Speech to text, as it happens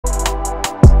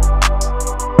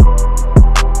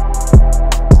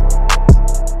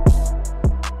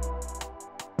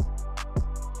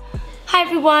Hi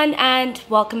everyone and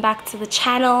welcome back to the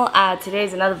channel. Today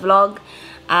is another vlog.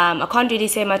 I can't really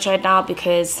say much right now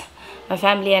because my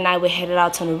family and I were headed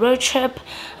out on a road trip.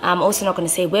 I'm also not going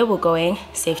to say where we're going,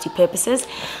 safety purposes,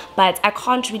 but I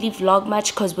can't really vlog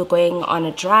much because we're going on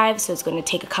a drive, so it's going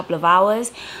to take a couple of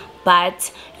hours.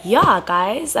 But yeah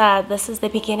guys, this is the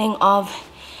beginning of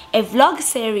a vlog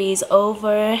series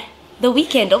over the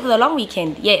weekend, over the long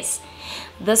weekend. Yes,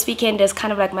 this weekend is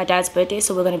kind of like my dad's birthday,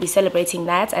 so we're going to be celebrating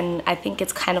that, and I think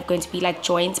it's kind of going to be like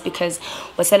joint because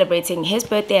we're celebrating his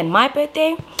birthday and my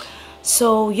birthday.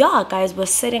 So yeah guys, we're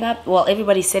setting up, well,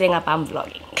 everybody's setting up, I'm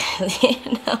vlogging.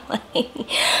 You know,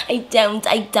 I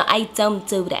don't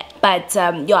do that. But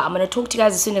yeah, I'm gonna talk to you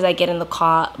guys as soon as I get in the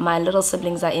car. My little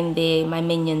siblings are in there, my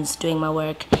minions doing my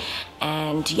work.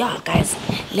 And yeah guys,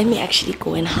 let me actually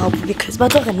go and help because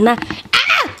but get next.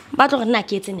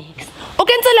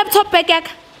 Okay, it's a laptop back. Yes,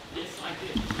 I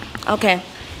did. Okay,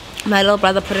 my little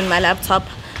brother put in my laptop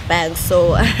bag,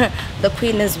 so the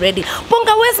queen is ready.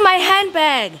 Bunga, where's my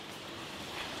handbag?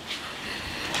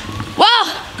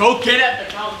 Wow! Go get it at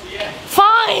the counter, yeah.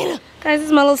 Fine! Guys, this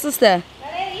is my little sister.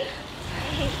 Naledi?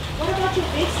 What about your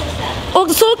big sister? Oh,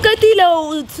 so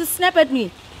Katilo to snap at me.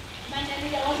 My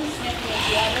Naledi always snapping at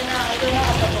you. I don't know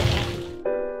about that.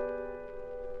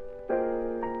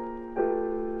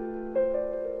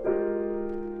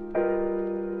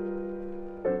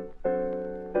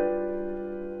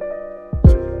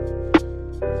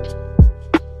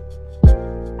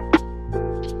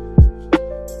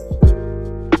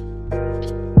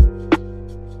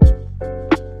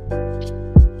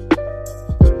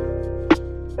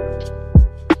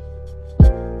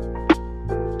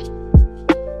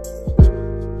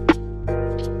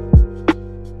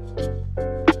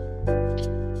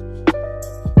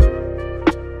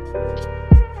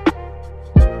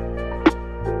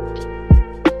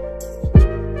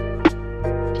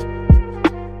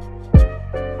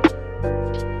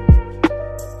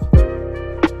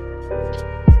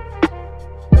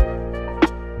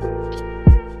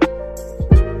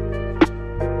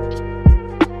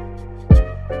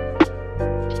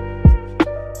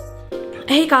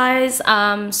 Hey guys,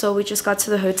 so we just got to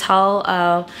the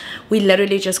hotel. We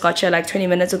literally just got here like 20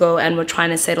 minutes ago and we're trying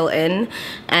to settle in,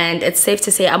 and it's safe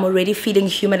to say I'm already feeling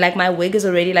human. Like my wig is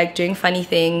already like doing funny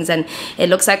things and it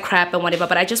looks like crap and whatever,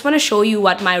 but I just want to show you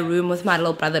what my room with my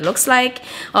little brother looks like.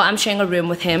 Oh, I'm sharing a room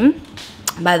with him,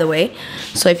 by the way,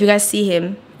 so if you guys see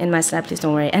him in my snap, please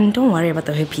don't worry, and don't worry about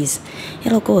the herpes,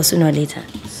 it'll go sooner or later.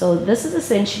 So this is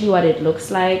essentially what it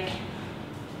looks like,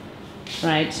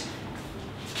 right?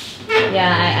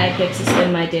 Yeah, I get to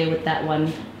spend my day with that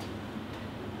one.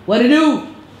 What to do?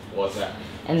 What's that?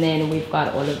 And then we've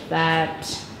got all of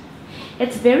that.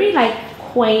 It's very like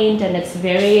quaint and it's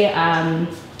very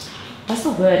what's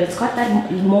the word? It's got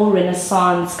that more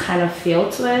Renaissance kind of feel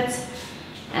to it.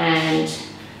 And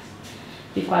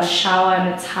we've got a shower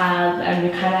and a tub, and we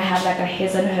kind of have like a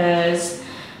his and hers,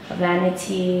 a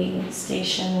vanity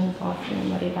station,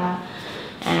 bathroom, whatever.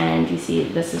 And you see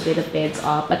this is where the beds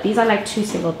are, but these are like 2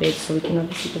 single beds, so we can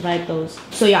obviously divide those.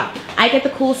 So yeah, I get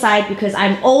the cool side because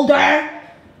I'm older.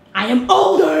 I am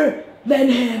older than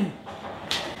him,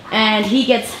 and he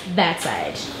gets that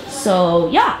side.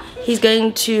 So yeah, he's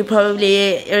going to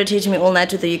probably irritate me all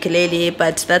night with the ukulele,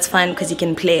 but that's fine because he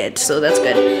can play it, so that's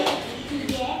good.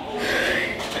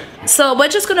 So we're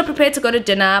just gonna prepare to go to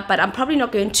dinner, but I'm probably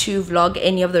not going to vlog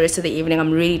any of the rest of the evening.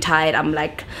 I'm really tired. I'm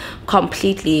like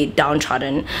completely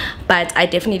downtrodden, but I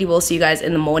definitely will see you guys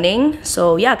in the morning.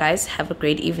 So yeah guys, have a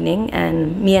great evening,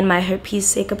 and me and my herpes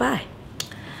say goodbye.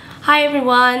 Hi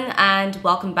everyone and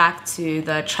welcome back to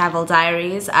the travel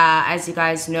diaries. As you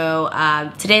guys know,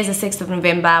 today is the 6th of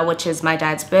November, which is my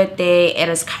dad's birthday. It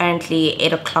is currently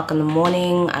 8 o'clock in the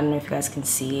morning. I don't know if you guys can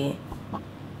see.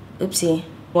 Oopsie.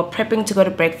 We're prepping to go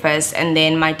to breakfast, and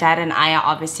then my dad and I are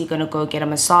obviously gonna go get a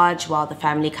massage while the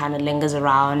family kind of lingers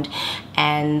around.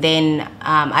 And then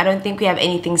I don't think we have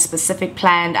anything specific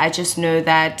planned. I just know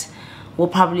that we're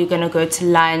probably gonna go to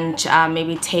lunch,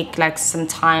 maybe take like some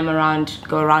time around,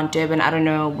 go around Durban. I don't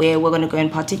know where we're gonna go in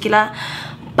particular,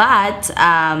 but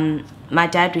my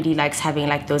dad really likes having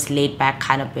like those laid back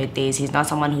kind of birthdays. He's not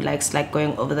someone who likes like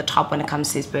going over the top when it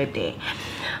comes to his birthday.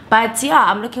 But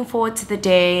yeah, I'm looking forward to the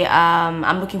day.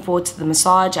 I'm looking forward to the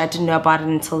massage. I didn't know about it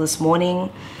until this morning.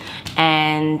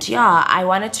 And yeah, I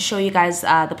wanted to show you guys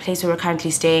the place where we're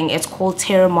currently staying. It's called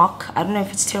Terramok. I don't know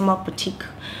if it's Terramok Boutique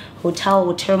Hotel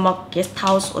or Terramok Guest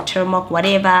House or Terramok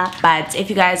whatever. But if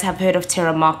you guys have heard of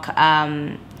Terramok,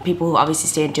 people who obviously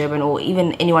stay in Durban, or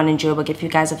even anyone in Joburg, if you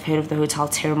guys have heard of the Hotel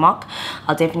Terramok,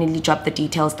 I'll definitely drop the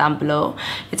details down below.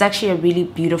 It's actually a really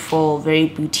beautiful, very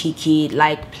boutique-y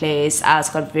like place. It's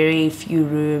got very few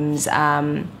rooms.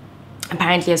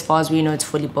 Apparently, as far as we know, it's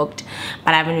fully booked,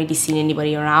 but I haven't really seen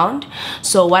anybody around.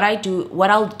 So what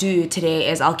I'll do today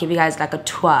is I'll give you guys like a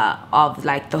tour of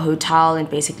like the hotel and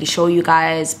basically show you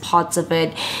guys parts of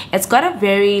it. It's got a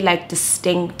very like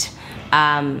distinct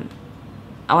I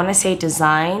want to say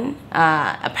design.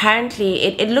 Apparently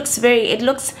it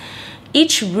looks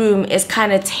each room is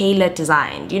kind of tailored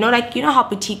designed, you know, like, you know how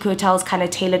boutique hotels kind of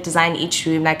tailor design each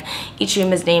room, like each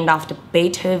room is named after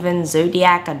Beethoven,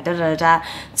 Zodiac, and da.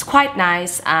 It's quite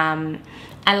nice.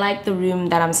 I like the room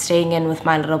that I'm staying in with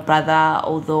my little brother,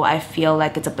 although I feel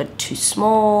like it's a bit too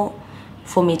small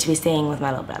for me to be staying with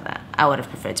my little brother. I would have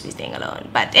preferred to be staying alone,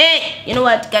 but hey, you know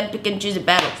what, can't pick and choose a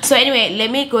battle. So anyway,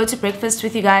 let me go to breakfast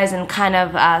with you guys and kind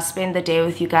of spend the day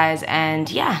with you guys,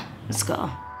 and yeah, let's go.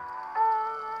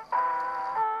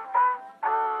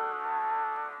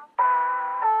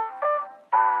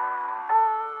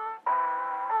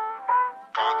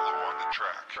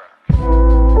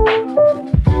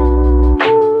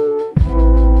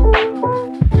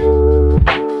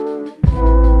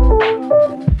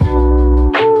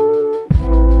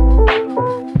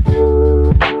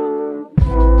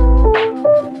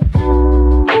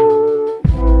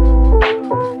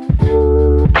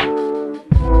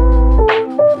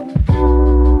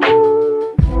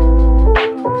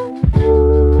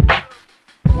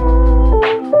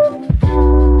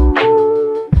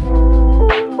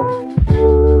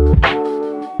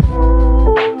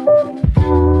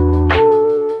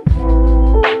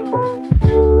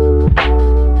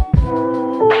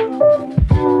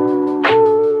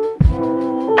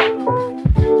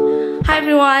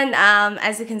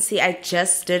 As you can see, I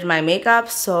just did my makeup,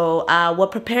 so we're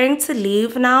preparing to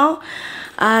leave now.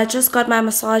 Just got my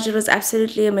massage. It was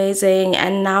absolutely amazing,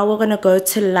 and now we're gonna go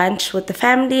to lunch with the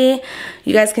family.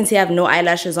 You guys can see I have no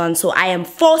eyelashes on, so I am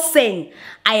forcing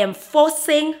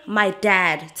my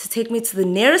dad to take me to the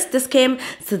nearest Dis-Chem,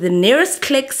 to the nearest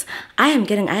Clicks. I am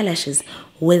getting eyelashes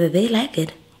whether they like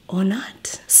it or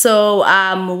not. So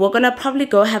we're gonna probably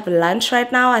go have lunch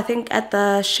right now, I think at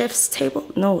the chef's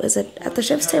table. No, is it at the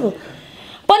chef's table?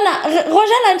 Bona,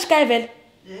 Roja lunch guy vel.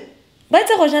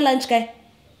 What's a Roja lunch guy?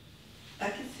 I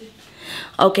can see.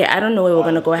 Okay, I don't know where we're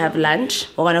gonna go have lunch.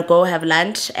 We're gonna go have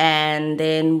lunch and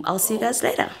then I'll see you guys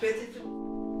later.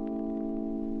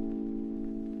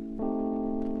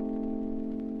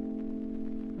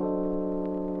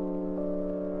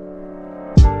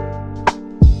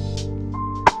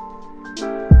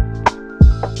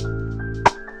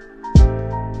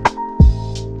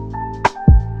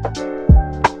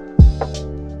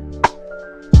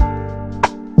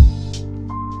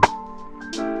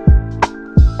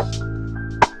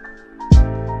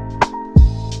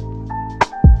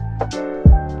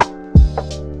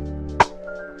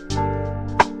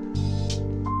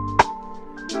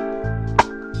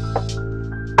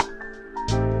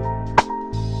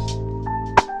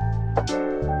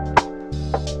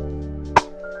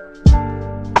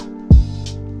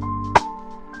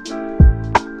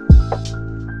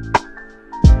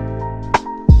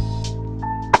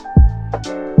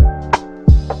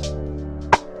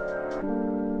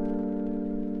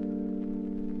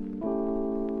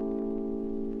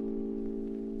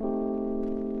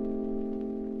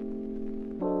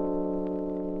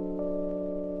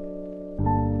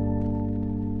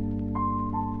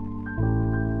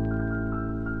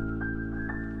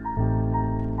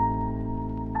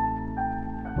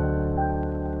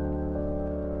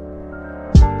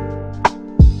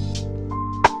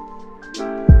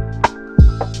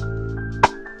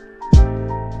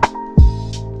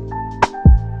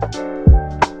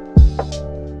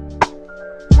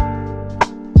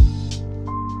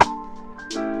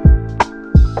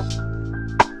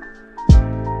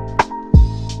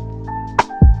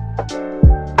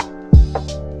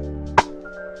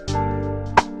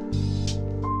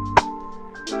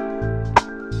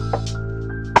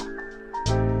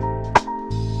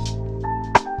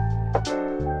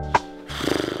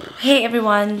 Hey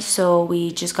everyone, so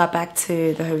we just got back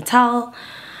to the hotel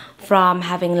from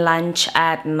having lunch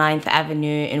at 9th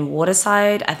Avenue in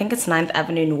Waterside. I think it's 9th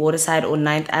Avenue in Waterside or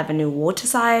 9th Avenue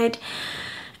Waterside.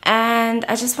 And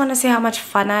I just want to say how much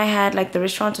fun I had. Like, the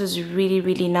restaurant was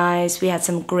really nice. We had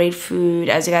some great food,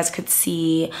 as you guys could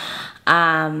see.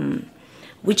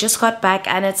 We just got back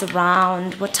and it's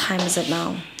around, what time is it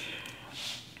now?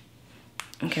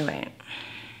 Okay, wait.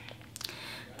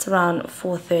 It's around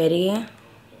 4:30.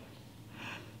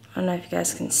 I don't know if you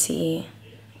guys can see.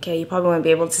 Okay, you probably won't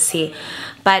be able to see,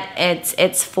 but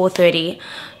it's 4:30,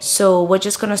 so we're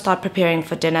just gonna start preparing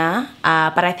for dinner.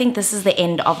 But I think this is the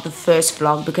end of the first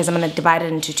vlog because I'm gonna divide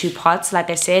it into 2 parts.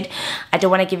 Like I said, I don't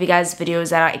want to give you guys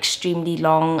videos that are extremely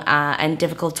long and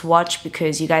difficult to watch,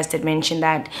 because you guys did mention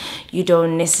that you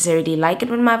don't necessarily like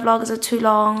it when my vlogs are too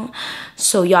long.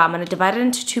 So yeah, I'm gonna divide it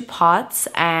into 2 parts,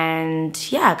 and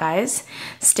yeah guys,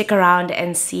 stick around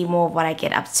and see more of what I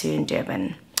get up to in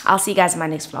Durban. I'll see you guys in my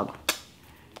next vlog.